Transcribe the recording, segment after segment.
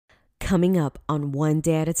coming up on One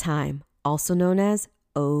Day at a Time, also known as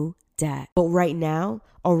ODAT. But right now,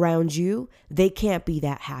 around you, they can't be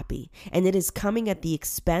that happy. And it is coming at the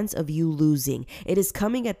expense of you losing. It is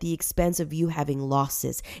coming at the expense of you having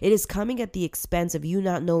losses. It is coming at the expense of you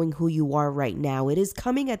not knowing who you are right now. It is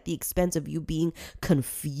coming at the expense of you being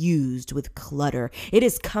confused with clutter. It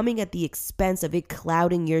is coming at the expense of it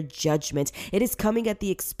clouding your judgment. It is coming at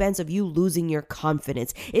the expense of you losing your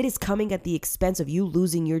confidence. It is coming at the expense of you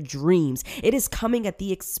losing your dreams. It is coming at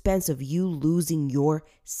the expense of you losing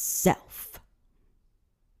yourself.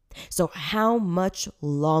 So how much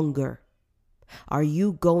longer are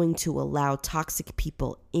you going to allow toxic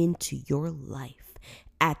people into your life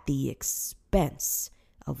at the expense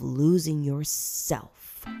of losing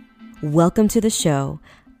yourself? Welcome to the show.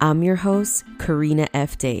 I'm your host, Karina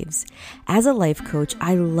F. Daves. As a life coach,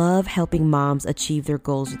 I love helping moms achieve their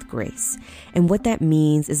goals with grace. And what that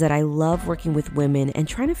means is that I love working with women and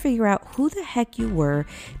trying to figure out who the heck you were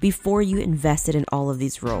before you invested in all of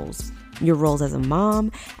these roles. Your roles as a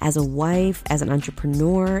mom, as a wife, as an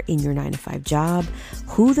entrepreneur, in your 9-to-5 job.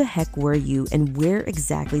 Who the heck were you and where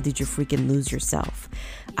exactly did you freaking lose yourself?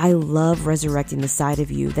 I love resurrecting the side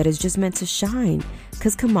of you that is just meant to shine.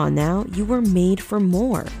 Because come on now, you were made for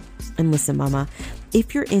more. And listen, mama,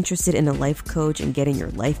 if you're interested in a life coach and getting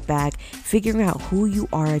your life back, figuring out who you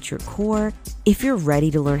are at your core, if you're ready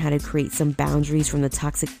to learn how to create some boundaries from the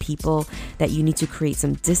toxic people that you need to create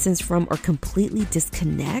some distance from or completely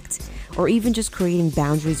disconnect, or even just creating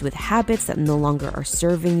boundaries with habits that no longer are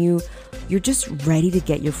serving you, you're just ready to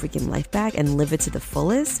get your freaking life back and live it to the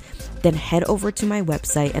fullest, then head over to my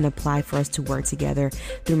website and apply for us to work together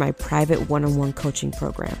through my private one-on-one coaching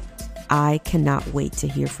program. I cannot wait to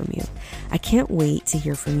hear from you. I can't wait to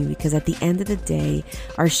hear from you because at the end of the day,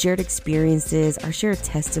 our shared experiences, our shared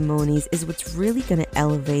testimonies is what's really going to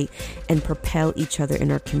elevate and propel each other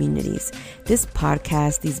in our communities. This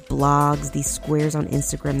podcast, these blogs, these squares on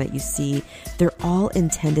Instagram that you see, they're all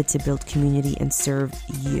intended to build community and serve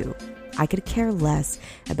you. I could care less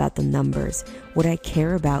about the numbers. What I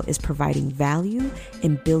care about is providing value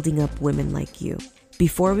and building up women like you.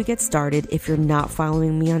 Before we get started, if you're not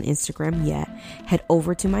following me on Instagram yet, head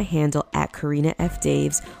over to my handle at Karina F.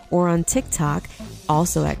 Daves or on TikTok,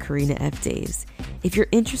 also at Karina F. Daves. If you're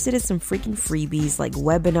interested in some freaking freebies like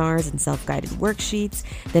webinars and self-guided worksheets,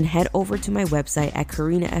 then head over to my website at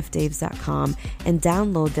karinafdaves.com and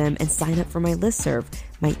download them and sign up for my listserv.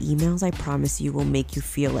 My emails, I promise you, will make you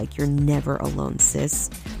feel like you're never alone, sis.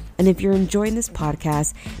 And if you're enjoying this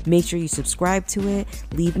podcast, make sure you subscribe to it,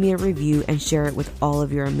 leave me a review, and share it with all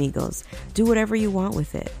of your amigos. Do whatever you want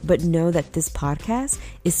with it. But know that this podcast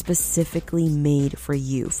is specifically made for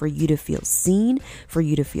you to feel seen, for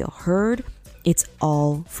you to feel heard. It's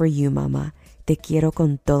all for you, mama. Te quiero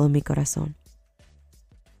con todo mi corazón.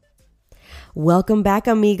 Welcome back,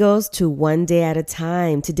 amigos, to One Day at a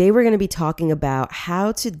Time. Today, we're going to be talking about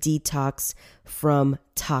how to detox from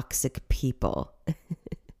toxic people.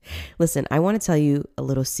 Listen, I want to tell you a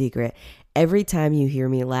little secret. Every time you hear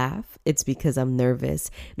me laugh, it's because I'm nervous.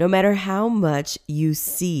 No matter how much you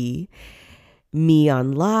see me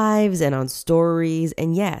on lives and on stories,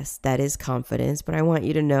 and yes, that is confidence, but I want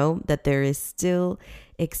you to know that there is still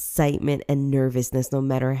excitement and nervousness no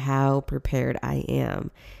matter how prepared I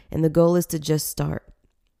am. And the goal is to just start.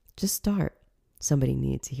 Just start. Somebody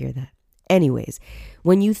needed to hear that. Anyways,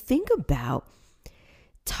 when you think about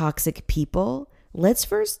toxic people, let's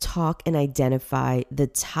first talk and identify the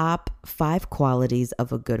top 5 qualities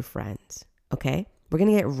of a good friend, okay? We're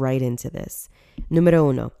going to get right into this. Número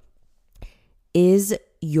uno, is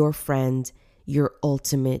your friend your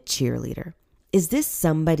ultimate cheerleader? Is this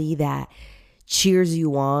somebody that cheers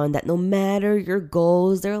you on, that no matter your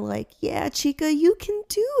goals, they're like, yeah, chica, you can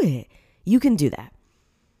do it. You can do that,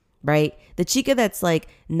 right? The chica that's like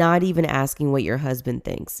not even asking what your husband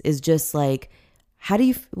thinks is just like,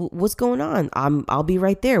 what's going on? I'll be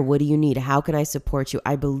right there. What do you need? How can I support you?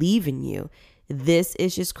 I believe in you. This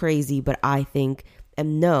is just crazy, but I think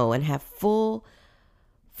and have full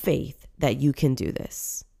faith that you can do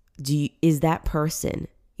this. Is that person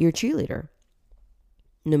your cheerleader?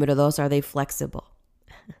 Número dos, are they flexible?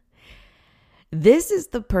 This is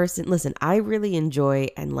the person, listen, I really enjoy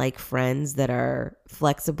and like friends that are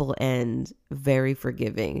flexible and very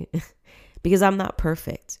forgiving. Because I'm not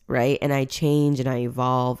perfect, right? And I change and I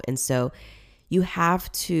evolve. And so you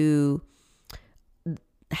have to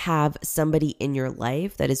have somebody in your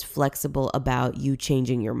life that is flexible about you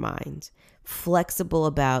changing your mind, flexible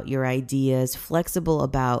about your ideas, flexible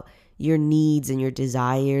about your needs and your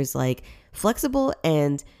desires, like flexible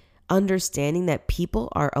and understanding that people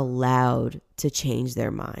are allowed to change their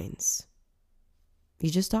minds. You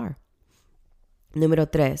just are. Número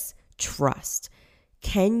tres, trust.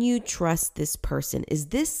 Can you trust this person? Is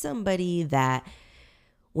this somebody that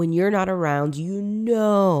when you're not around, you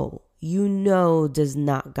know does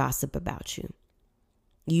not gossip about you?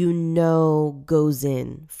 Goes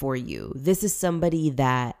in for you. This is somebody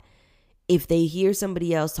that if they hear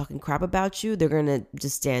somebody else talking crap about you, they're going to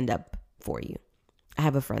just stand up for you. I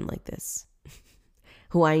have a friend like this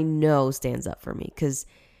who I know stands up for me because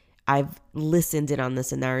I've listened in on the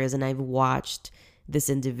scenarios and I've watched this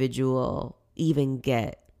individual even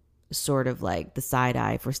get sort of like the side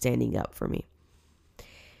eye for standing up for me.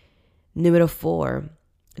 Numero 4,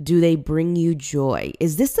 do they bring you joy?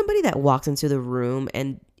 Is this somebody that walks into the room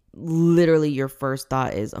and literally your first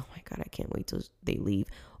thought is, oh my God, I can't wait till they leave?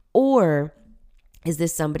 Or is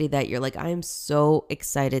this somebody that you're like, I'm so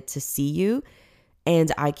excited to see you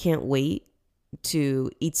and I can't wait to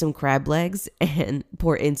eat some crab legs and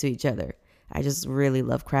pour into each other? I just really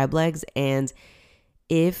love crab legs. And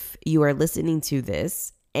if you are listening to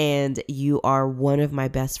this and you are one of my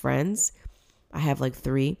best friends, I have like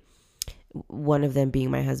 3, one of them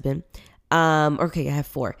being my husband. Okay, I have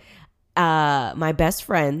 4. My best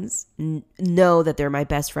friends know that they're my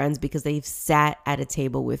best friends because they've sat at a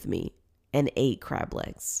table with me and ate crab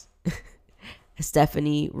legs.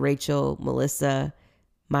 Stephanie, Rachel, Melissa,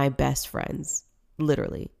 my best friends,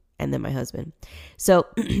 literally, and then my husband. So,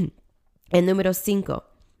 and número 5,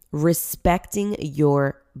 respecting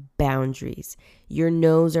your boundaries. Your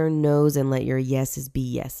no's are no's and let your yeses be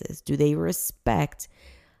yeses. Do they respect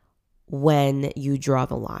when you draw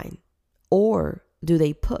the line? Or do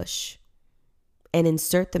they push and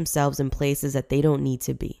insert themselves in places that they don't need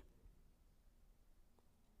to be?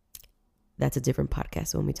 That's a different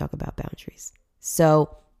podcast when we talk about boundaries.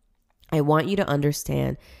 So I want you to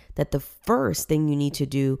understand that the first thing you need to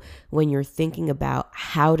do when you're thinking about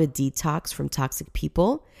how to detox from toxic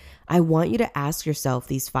people, I want you to ask yourself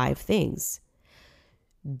these 5 things.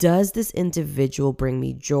 Does this individual bring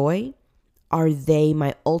me joy? Are they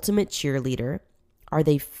my ultimate cheerleader? Are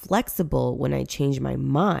they flexible when I change my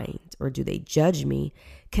mind, or do they judge me?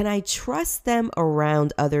 Can I trust them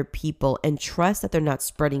around other people and trust that they're not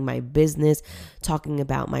spreading my business, talking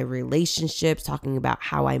about my relationships, talking about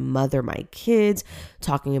how I mother my kids,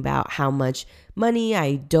 talking about how much money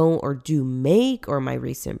I don't or do make or my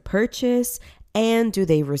recent purchase? And do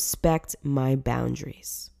they respect my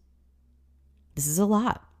boundaries? This is a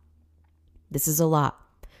lot.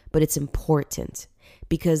 But it's important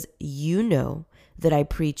because you know that I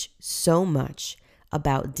preach so much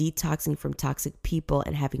about detoxing from toxic people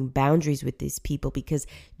and having boundaries with these people, because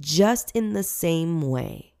just in the same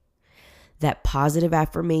way that positive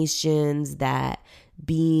affirmations, that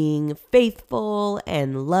being faithful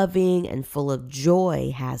and loving and full of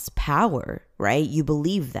joy has power, right? You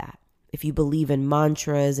believe that. If you believe in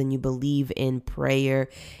mantras and you believe in prayer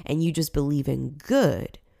and you just believe in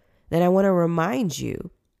good, then I want to remind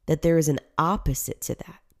you that there is an opposite to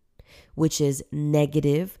that, which is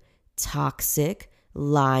negative, toxic,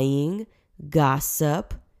 lying,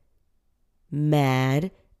 gossip,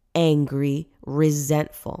 mad, angry,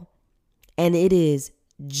 resentful. And it is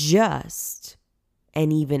just,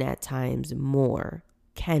 and even at times more,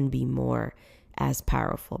 can be more as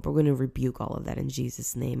powerful. But we're going to rebuke all of that in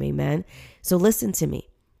Jesus' name. Amen. So listen to me.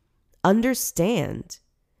 Understand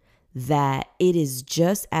that it is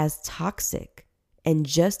just as toxic and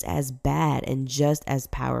just as bad and just as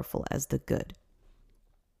powerful as the good.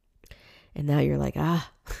 And now you're like,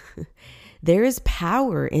 there is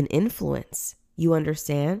power in influence. You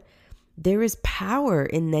understand? There is power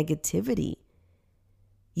in negativity.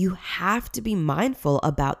 You have to be mindful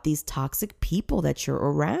about these toxic people that you're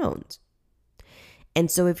around. And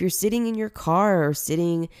so if you're sitting in your car or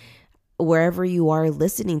sitting wherever you are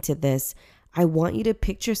listening to this, I want you to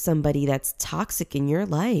picture somebody that's toxic in your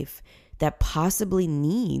life that possibly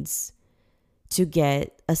needs to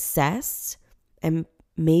get assessed and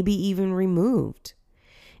maybe even removed.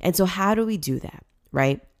 And so how do we do that,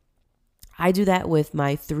 right? I do that with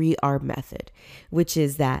my 3R method, which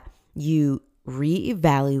is that you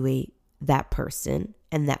reevaluate that person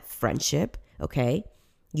and that friendship, okay?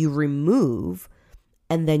 You remove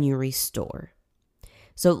and then you restore.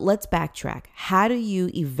 So let's backtrack. How do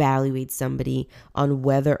you evaluate somebody on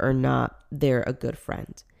whether or not they're a good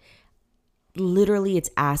friend? Literally, it's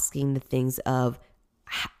asking the things of,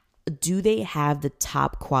 do they have the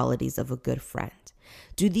top qualities of a good friend?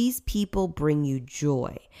 Do these people bring you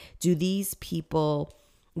joy? Do these people,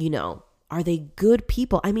 are they good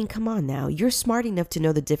people? I mean, come on now. You're smart enough to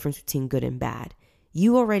know the difference between good and bad.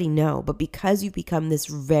 You already know, but because you've become this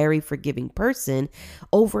very forgiving person,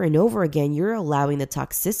 over and over again, you're allowing the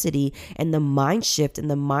toxicity and the mind shift and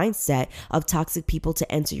the mindset of toxic people to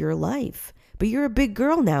enter your life. But you're a big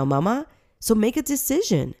girl now, mama. So make a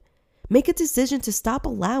decision. Make a decision to stop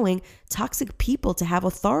allowing toxic people to have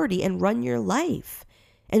authority and run your life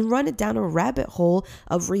and run it down a rabbit hole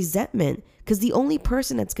of resentment, because the only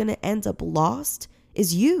person that's going to end up lost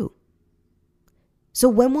is you. So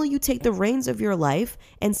when will you take the reins of your life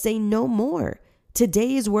and say no more?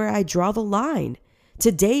 Today is where I draw the line.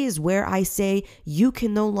 Today is where I say you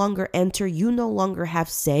can no longer enter. You no longer have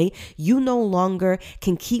say. You no longer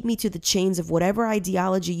can keep me to the chains of whatever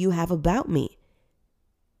ideology you have about me.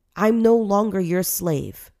 I'm no longer your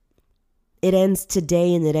slave. It ends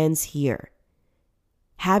today and it ends here.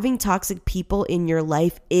 Having toxic people in your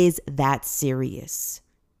life is that serious.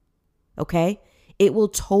 Okay? It will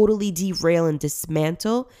totally derail and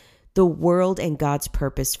dismantle the world and God's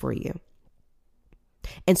purpose for you.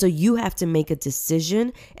 And so you have to make a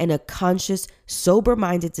decision, and a conscious,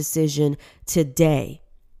 sober-minded decision today.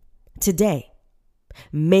 Today.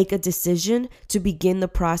 Make a decision to begin the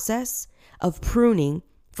process of pruning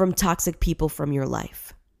from toxic people from your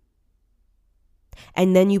life.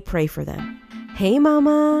 And then you pray for them. Hey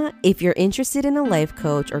mama, if you're interested in a life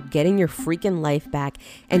coach or getting your freaking life back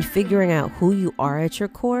and figuring out who you are at your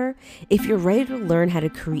core, if you're ready to learn how to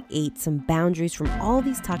create some boundaries from all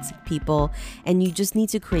these toxic people and you just need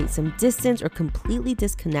to create some distance or completely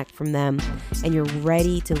disconnect from them, and you're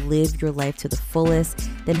ready to live your life to the fullest,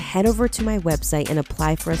 then head over to my website and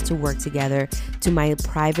apply for us to work together to my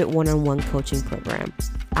private one-on-one coaching program.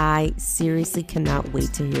 I seriously cannot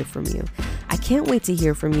wait to hear from you. I can't wait to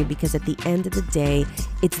hear from you because at the end of the day,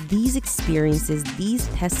 it's these experiences, these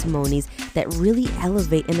testimonies that really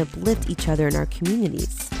elevate and uplift each other in our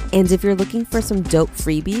communities. And if you're looking for some dope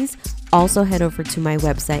freebies, also head over to my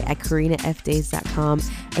website at KarinaFDays.com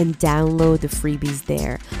and download the freebies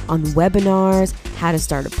there on webinars, how to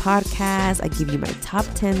start a podcast. I give you my top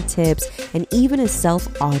 10 tips and even a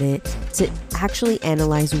self-audit to actually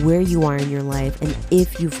analyze where you are in your life and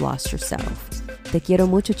if you've lost yourself. Te quiero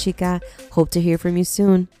mucho, chica. Hope to hear from you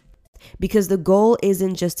soon. Because the goal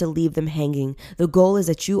isn't just to leave them hanging. The goal is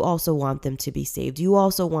that you also want them to be saved. You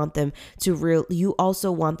also want them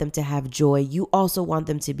to have joy. You also want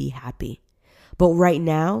them to be happy. But right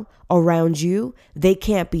now, around you, they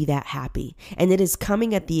can't be that happy. And it is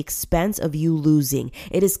coming at the expense of you losing.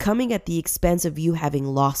 It is coming at the expense of you having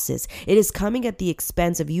losses. It is coming at the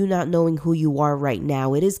expense of you not knowing who you are right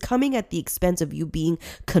now. It is coming at the expense of you being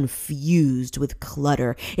confused with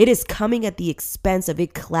clutter. It is coming at the expense of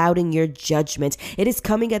it clouding your judgment. It is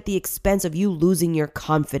coming at the expense of you losing your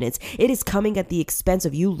confidence. It is coming at the expense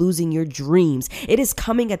of you losing your dreams. It is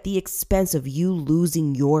coming at the expense of you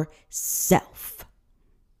losing yourself.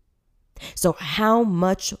 So how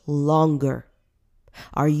much longer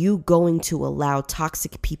are you going to allow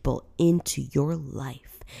toxic people into your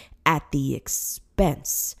life at the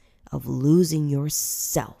expense of losing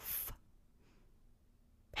yourself?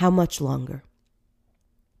 How much longer?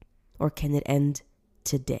 Or can it end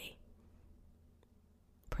today?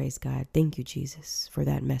 Praise God. Thank you, Jesus, for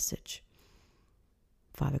that message.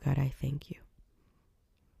 Father God, I thank you.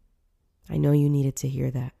 I know you needed to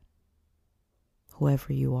hear that.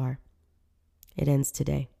 Whoever you are. It ends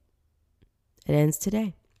today. It ends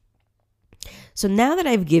today. So now that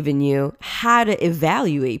I've given you how to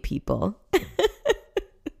evaluate people,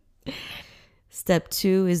 step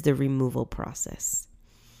 2 is the removal process.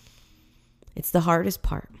 It's the hardest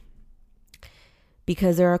part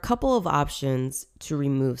because there are a couple of options to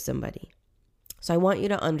remove somebody. So I want you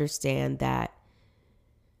to understand that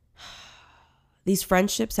these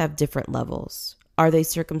friendships have different levels. Are they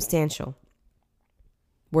circumstantial?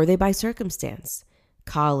 Were they by circumstance?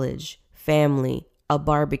 College, family, a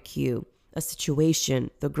barbecue, a situation,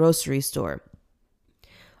 the grocery store.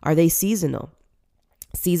 Are they seasonal?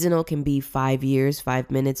 Seasonal can be 5 years, 5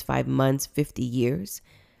 minutes, 5 months, 50 years.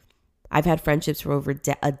 I've had friendships for over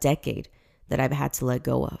a decade that I've had to let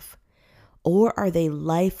go of. Or are they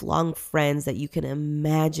lifelong friends that you can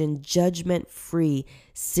imagine judgment-free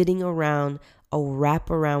sitting around a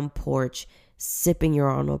wraparound porch sipping your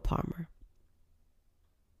Arnold Palmer?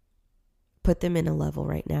 Put them in a level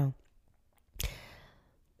right now.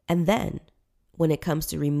 And then when it comes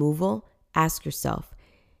to removal, ask yourself,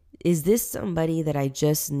 is this somebody that I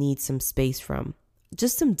just need some space from?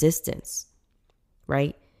 Just some distance,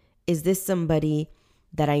 right? Is this somebody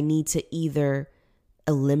that I need to either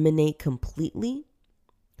eliminate completely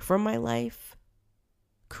from my life,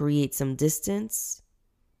 create some distance,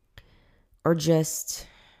 or just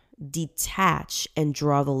detach and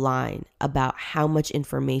draw the line about how much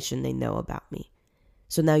information they know about me.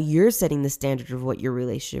 So now you're setting the standard of what your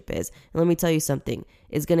relationship is. And let me tell you something.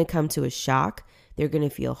 It's going to come to a shock. They're going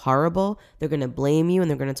to feel horrible. They're going to blame you,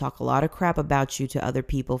 and they're going to talk a lot of crap about you to other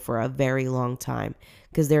people for a very long time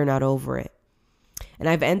because they're not over it. And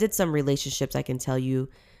I've ended some relationships, I can tell you,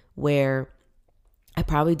 where I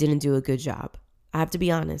probably didn't do a good job. I have to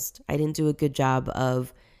be honest. I didn't do a good job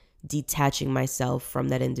of detaching myself from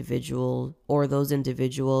that individual or those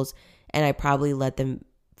individuals. And I probably let them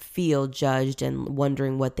feel judged and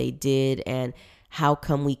wondering what they did and how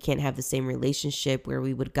come we can't have the same relationship where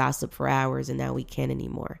we would gossip for hours and now we can't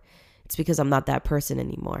anymore. It's because I'm not that person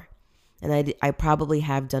anymore. And I probably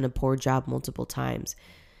have done a poor job multiple times.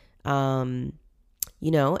 And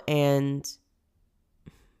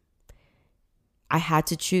I had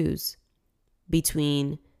to choose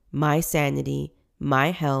between my sanity,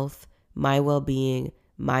 my health, my well-being,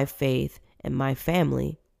 my faith, and my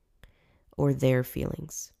family, or their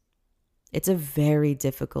feelings. It's a very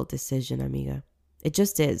difficult decision, amiga. It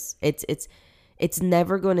just is. It's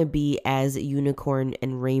never going to be as unicorn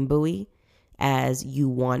and rainbowy as you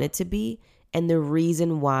want it to be. And the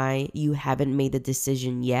reason why you haven't made the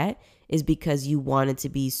decision yet is because you want it to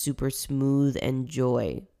be super smooth and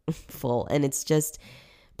joyful. And it's just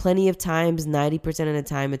plenty of times, 90% of the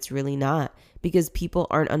time, it's really not, because people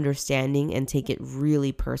aren't understanding and take it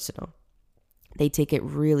really personal. They take it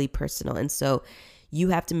really personal. And so you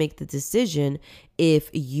have to make the decision if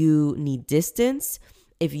you need distance,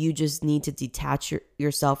 if you just need to detach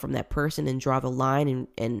yourself from that person and draw the line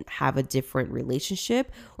and have a different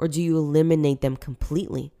relationship, or do you eliminate them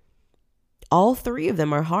completely? All three of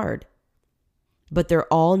them are hard, but they're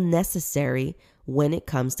all necessary when it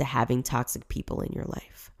comes to having toxic people in your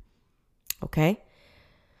life. Okay?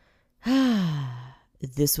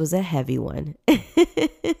 This was a heavy one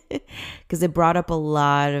because it brought up a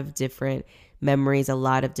lot of different memories, a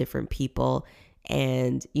lot of different people.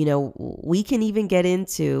 And, we can even get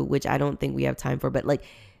into, which I don't think we have time for, but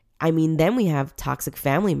then we have toxic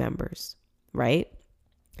family members, right?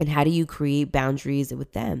 And how do you create boundaries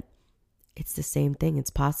with them? It's the same thing. It's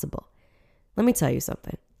possible. Let me tell you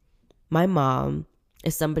something. My mom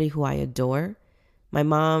is somebody who I adore. My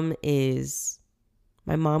mom was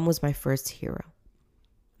my first hero.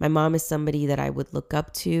 My mom is somebody that I would look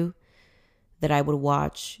up to, that I would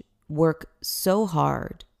watch work so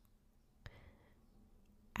hard.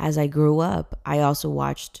 As I grew up, I also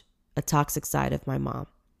watched a toxic side of my mom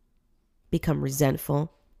become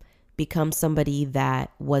resentful, become somebody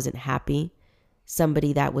that wasn't happy,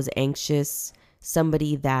 somebody that was anxious,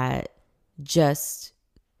 somebody that just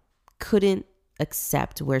couldn't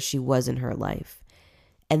accept where she was in her life.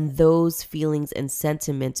 And those feelings and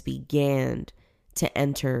sentiments began to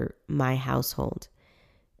enter my household.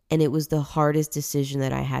 And it was the hardest decision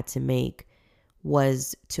that I had to make,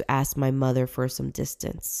 was to ask my mother for some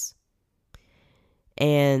distance.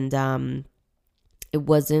 And it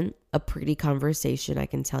wasn't a pretty conversation, I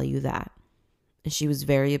can tell you that. And she was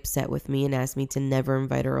very upset with me and asked me to never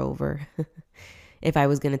invite her over if I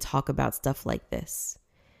was going to talk about stuff like this.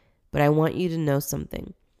 But I want you to know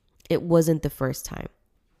something. It wasn't the first time.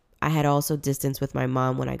 I had also distance with my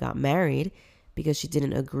mom when I got married because she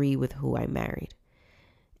didn't agree with who I married.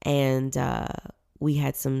 And we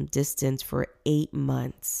had some distance for 8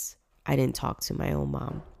 months. I didn't talk to my own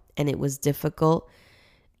mom. And it was difficult.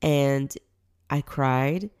 And I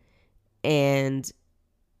cried. And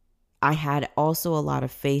I had also a lot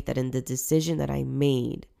of faith that in the decision that I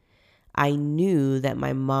made, I knew that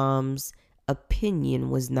my mom's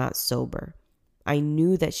opinion was not sober. I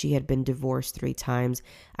knew that she had been divorced 3 times.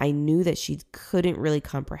 I knew that she couldn't really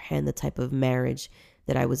comprehend the type of marriage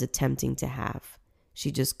that I was attempting to have.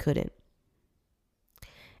 She just couldn't.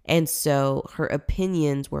 And so her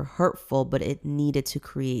opinions were hurtful, but it needed to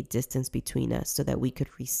create distance between us so that we could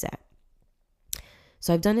reset.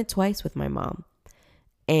 So I've done it twice with my mom.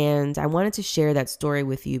 And I wanted to share that story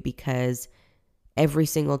with you because every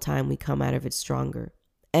single time we come out of it stronger.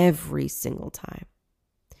 Every single time.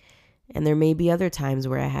 And there may be other times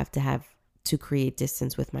where I have to create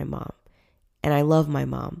distance with my mom. And I love my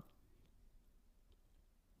mom.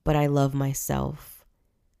 But I love myself.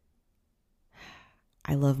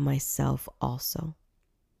 I love myself also.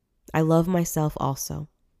 I love myself also.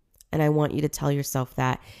 And I want you to tell yourself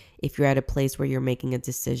that if you're at a place where you're making a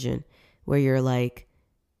decision, where you're like,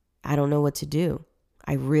 I don't know what to do.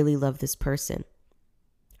 I really love this person.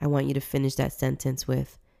 I want you to finish that sentence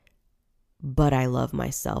with, but I love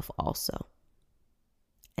myself also.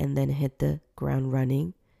 And then hit the ground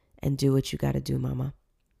running and do what you got to do, mama.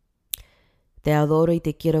 Te adoro y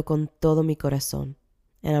te quiero con todo mi corazón.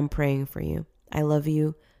 And I'm praying for you. I love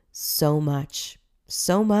you so much,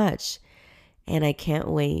 so much. And I can't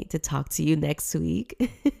wait to talk to you next week.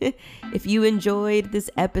 If you enjoyed this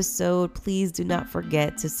episode, please do not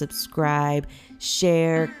forget to subscribe,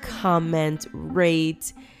 share, comment,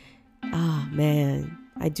 rate. Oh, man,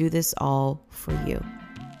 I do this all for you.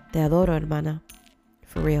 Te adoro, hermana.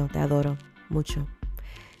 For real, te adoro mucho.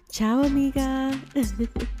 Ciao, amiga.